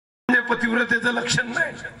म्हणजे पतिव्रतेचं लक्षण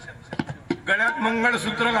नाही. गळ्यात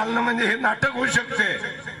मंगळसूत्र घालणं म्हणजे हे नाटक होऊ शकते.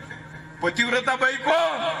 पतिव्रता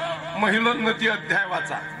बायको महिलोन्नती अध्याय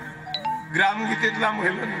वाचा, ग्रामगीतेतला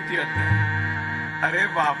महिलोन्नती अध्याय. अरे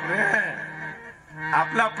बापरे,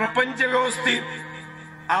 आपला प्रपंच व्यवस्थित,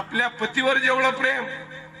 आपल्या पतीवर जेवढं प्रेम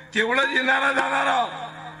तेवढं येणारा जाणारा,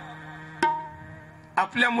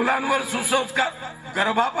 आपल्या मुलांवर सुसंस्कार,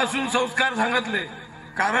 गर्भापासून संस्कार सांगितले.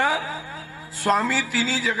 कारण स्वामी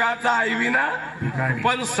तिन्ही जगाचा आईविना,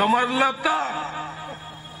 पण समजलं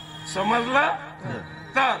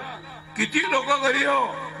तर किती लोक घरी हो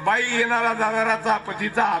बाई येणारा जाणाराचा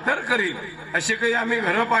पतीचा आदर करील. असे काही आम्ही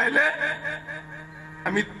घर पाहिले.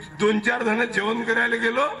 आम्ही 2-4 जण जेवण करायला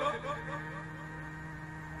गेलो,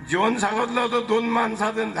 जेवण सांगितलं होतं 2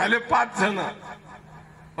 माणसाचं, झाले 5 जण,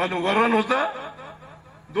 पण वरण होतं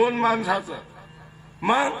 2 माणसाचं.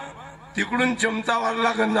 मग तिकडून चमचा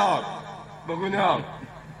वारला गंजावर, बघून या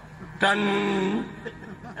टन,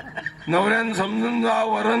 नवऱ्यानं समजून जा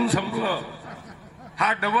वरण संपलं.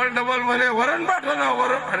 हा डबल म्हणे वरण पाठव ना,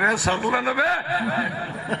 वरण. अरे सरलं ना बे.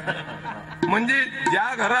 म्हणजे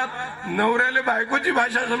ज्या घरात नवऱ्याला बायकोची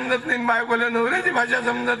भाषा समजत नाही, बायकोला नवऱ्याची भाषा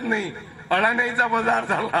समजत नाही, अडाणीचा बाजार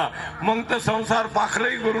झाला. मग तर संसार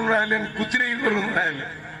पाखरही करून राहिले आणि कुत्रेही करून राहिले.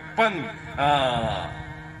 पण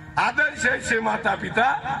आदर्श असे माता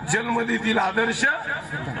पिता जन्म देतील, आदर्श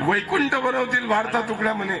वैकुंठ बनवतील. भारतात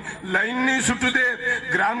तुकड्या म्हणे लाईननी सुटू देत,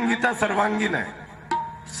 ग्रामगीता सर्वांगीण आहे.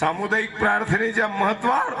 सामुदायिक प्रार्थनेच्या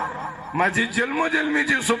महत्वावर माझी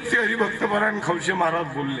जन्मजन्मीची सोबती हरिभक्तपरायण खवशे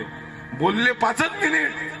महाराज बोलले 5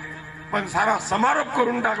 मिनिट, पण सारा समारोप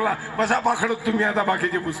करून टाकला. बसा पाखडत तुम्ही आता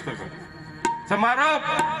बाकीचे पुस्तक.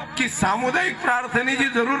 समारोप की सामुदायिक प्रार्थनेची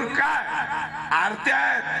जरूर काय, आरत्या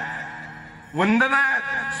आहेत, वंदना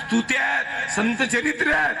आहेत, स्तुत्या आहेत, संत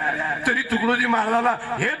चरित्र आहेत, तरी तुकडोजी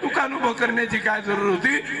महाराजाला हे दुकान उभं करण्याची काय जरूर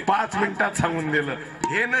होती. 5 मिनिटात सांगून दिलं.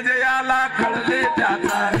 हे न जयाला कळले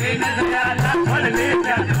त्याचा, हे न जयाला कळले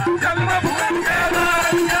त्याचा, जन्मभूमी गेला.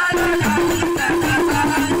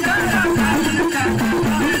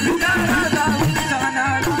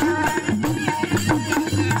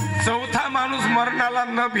 चौथा माणूस मरणाला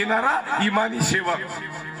न भिणारा इमानी सेवक.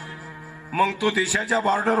 मग तो देशाच्या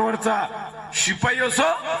बॉर्डरवरचा शिपाई असो,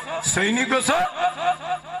 सैनिक असो,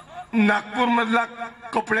 नागपूर मधला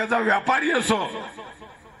कपड्याचा व्यापारी असो,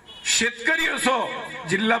 शेतकरी असो,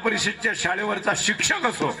 जिल्हा परिषदच्या शाळेवरचा शिक्षक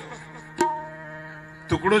असो.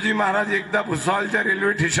 तुकडोजी महाराज एकदा भुसावळच्या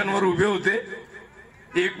रेल्वे स्टेशनवर उभे होते.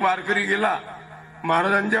 एक वारकरी गेला,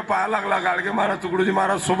 महाराजांच्या पाया लागला. गाडगे महाराज तुकडोजी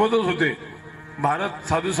महाराज सोबतच होते. भारत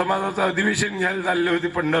साधू समाजाचं अधिवेशन घ्यायला चालले होते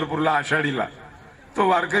पंढरपूरला आषाढीला. तो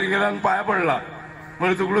वारकरी गेला आणि पाया पडला.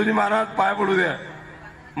 म्हणजे तुकडोजी महाराज पाया पडू द्या.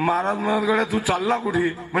 महाराज म्हणत गड्या तू चालला कुठे?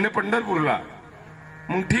 म्हणे पंढरपूरला.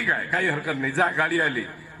 मग ठीक आहे, काही हरकत नाही, जा. गाडी आली.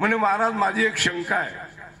 म्हणे महाराज माझी एक शंका आहे.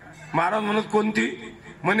 महाराज म्हणत कोणती?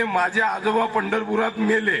 म्हणे माझे आजोबा पंढरपुरात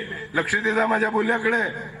मेले. लक्ष देता माझ्या बोलण्याकडे.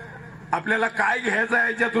 आपल्याला काय घ्यायचं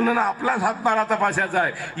आहे याच्यातून, आपलाच हातभार तपासायचा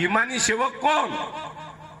आहे. इमानी सेवक कोण?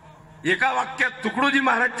 एका वाक्यात तुकडोजी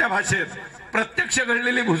महाराजच्या भाषेत प्रत्यक्ष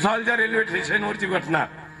घडलेली भुसावळच्या रेल्वे स्टेशनवरची घटना.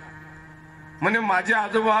 म्हणे माझे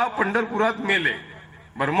आजोबा पंढरपुरात मेले.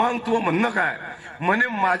 बरं मग तू म्हणणं काय? म्हणे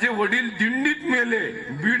माझे वडील दिंडीत मेले,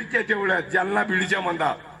 बीडच्या तेवढ्यात, जालना बीडच्या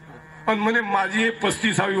मंदात. पण म्हणे माझी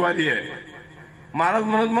 35वी वारी आहे. महाराज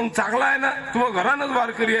म्हणत मग चांगला आहे ना, तू घरानच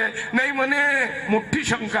वारकरी आहे. नाही म्हणे मोठी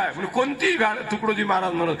शंका आहे. म्हणजे कोणती? तुकडोजी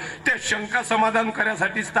महाराज म्हणत त्या शंका समाधान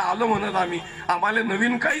करण्यासाठीच तर आलो म्हणत आम्ही. आम्हाला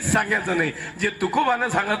नवीन काहीच सांगायचं नाही. जे तुकोबानं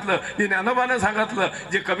सांगितलं, जे ज्ञानोबानं सांगितलं,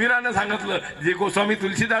 जे कबीरानं सांगितलं, जे गोस्वामी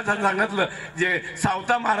तुलसीदासानं सांगितलं, जे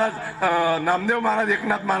सावता महाराज, नामदेव महाराज,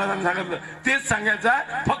 एकनाथ महाराजांनी सांगितलं, तेच सांगायचं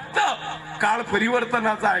आहे. फक्त काळ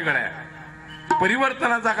परिवर्तनाचा आहे गड्या,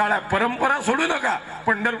 परिवर्तनाचा काळ आहे. परंपरा सोडू नका.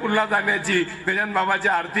 पंढरपूरला जाण्याची, गजानन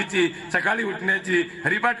बाबाच्या आरतीची, सकाळी उठण्याची,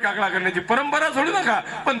 हरिपाठ काकडा करण्याची परंपरा सोडू नका,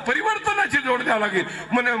 पण परिवर्तनाची जोड द्यावं लागेल.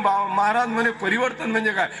 म्हणे महाराज म्हणे परिवर्तन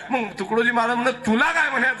म्हणजे काय? मग तुकडोजी महाराज म्हणे तुला काय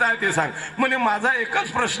म्हणायचं आहे ते सांग. म्हणे माझा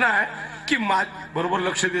एकच प्रश्न आहे की बरोबर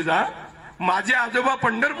लक्ष दे जा, माझे आजोबा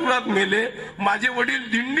पंढरपुरात मेले, माझे वडील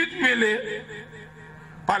दिंडीत मेले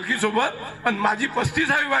पालखी सोबत, पण माझी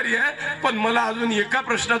 35वी वारी आहे, पण मला अजून एका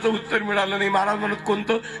प्रश्नाचं उत्तर मिळालं नाही. महाराज म्हणत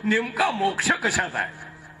कोणतं? नेमका मोक्ष कशात आहे?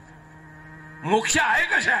 मोक्ष आहे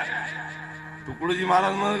कशात? तुकडोजी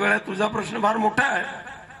महाराज म्हणत गड्या तुझा प्रश्न फार मोठा आहे,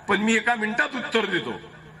 पण मी एका मिनिटात उत्तर देतो.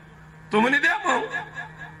 तो म्हणे द्या. मग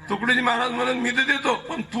तुकडोजी महाराज म्हणत मी तर देतो,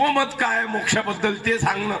 पण तू मत काय मोक्षाबद्दल ते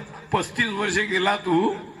सांग ना. 35 वर्षे गेला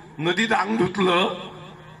तू, नदीत अंग धुतलं,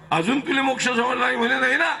 अजून तुला मोक्ष समजला नाही? म्हणे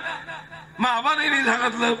नाही ना. मग आबाने नाही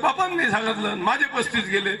सांगितलं, बापांनी सांगितलं, माझे 35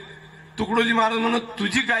 गेले. तुकडोजी महाराज म्हणत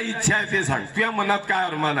तुझी काय इच्छा आहे ते सांग, तुझ्या मनात काय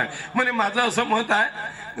अरमान आहे. म्हणे माझं असं मत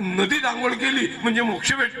आहे नदीत आंघोळ केली म्हणजे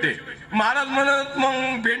मोक्ष भेटते. महाराज म्हणत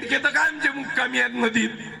मग बेंडके तर काय आमचे मुक्कामी आहेत नदीत,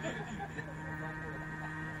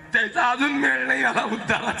 त्याचा अजून मेळ नाही आला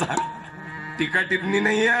उद्धाराचा. टीका टिप्पणी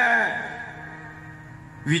नाही आहे,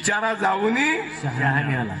 विचारा जाऊनी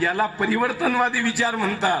याला परिवर्तनवादी विचार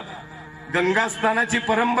म्हणतात. गंगा स्नानाची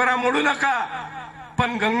परंपरा मोडू नका,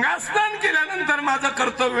 पण गंगा स्नान केल्यानंतर माझं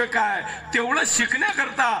कर्तव्य काय तेवढं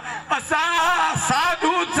शिकण्याकरता असा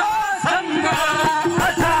साधूचा संग,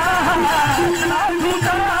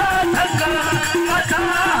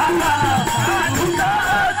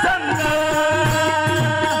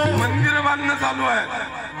 मंदिर बांधणं चालू आहे.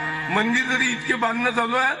 मंदिर जरी इतके बांधणं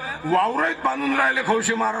चालू आहे, वावराईत बांधून राहिले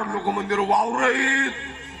खौशे महाराज लोक मंदिर. वावराईत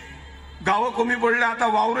गावं कमी पडले, आता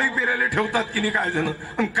वावरही पेरायला ठेवतात की नाही काय जण,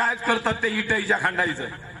 आणि काय करतात ते इटाईच्या खांडायचं.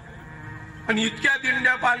 आणि इतक्या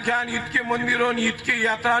दिंड्या पालख्या आणि इतके मंदिर आणि इतके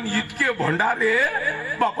यात्रा आणि इतके भंडारे,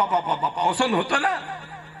 बापा बापा बापा असं होतं ना.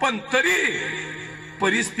 पण तरी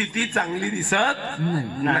परिस्थिती चांगली दिसत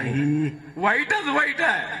नाही, वाईटच वाईट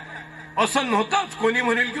आहे. असं नव्हतंच, कोणी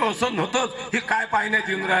म्हणेल की असं नव्हतंच, हे काय पाहण्यात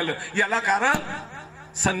येऊन राहिलं. याला कारण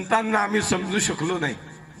संतांना आम्ही समजू शकलो नाही,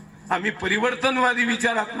 आम्ही परिवर्तनवादी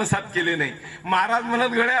विचार आत्मसात केले नाही. महाराज म्हणत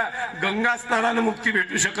गड्या गंगा स्नानानं मुक्ती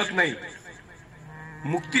भेटू शकत नाही,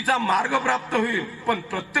 मुक्तीचा मार्ग प्राप्त होईल पण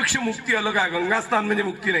प्रत्यक्ष मुक्ती अलग आहे, गंगा स्नान म्हणजे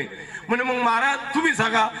मुक्ती नाही. म्हणे मग महाराज तुम्ही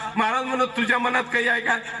सांगा. महाराज म्हणत तुझ्या मनात काही आहे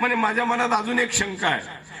काय. म्हणे माझ्या मनात अजून एक शंका आहे,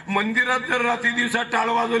 मंदिरात जर रात्री दिवसात टाळ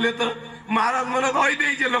वाजवले तर. महाराज म्हणत होय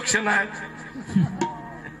द्यायचे लक्षण आहे,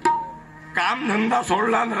 काम धंदा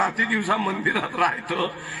सोडला आणि रात्री दिवसा मंदिरात राहायचं.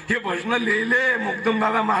 हे भजन लिहिले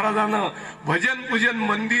मुक्दमदादा महाराजानं. भजन पूजन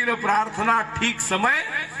मंदिर प्रार्थना ठीक समय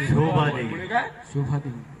शोभा देगी,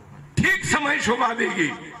 ठीक समय शोभा देगी.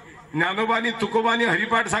 ज्ञानोबानी तुकोबानी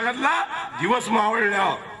हरिपाठ सांगितला दिवस मावळल्या,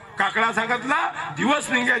 काकडा सांगितला दिवस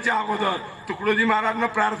निघायच्या अगोदर. तुकडोजी महाराजनं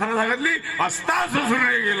प्रार्थना सांगितली अस्ताच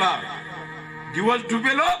सूर्य गेला. दिवस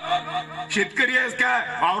डुबेलो, शेतकरी आहेस काय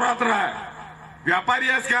वावरात राह, व्यापारी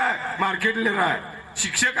आहेस काय मार्केटला राह,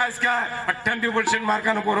 शिक्षक आहेस काय 98%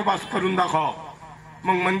 मार्कानं पोरं पास करून दाखव.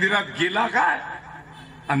 मग मंदिरात गेला काय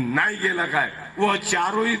आणि नाही गेला काय, व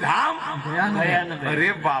चारोही धाम.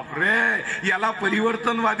 अरे बापरे, याला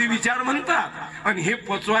परिवर्तनवादी विचार म्हणतात. आणि हे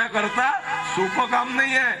पचवाया करता सोपं काम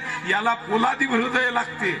नाही आहे, याला पोलादी हृदय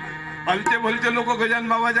लागते. भलते भलते लोक गजानन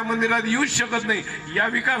बाबाच्या मंदिरात येऊच शकत नाही. या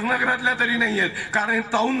विकास नगरातल्या तरी नाही आहेत, कारण हे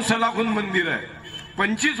ताऊन सलाखून मंदिर आहे.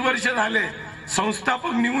 25 वर्ष झाले,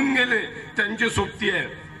 संस्थापक निघून गेले, त्यांची सोबती आहे.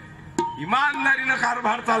 इमानदारीनं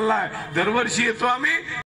कारभार चाललाय. दरवर्षी येतो आम्ही.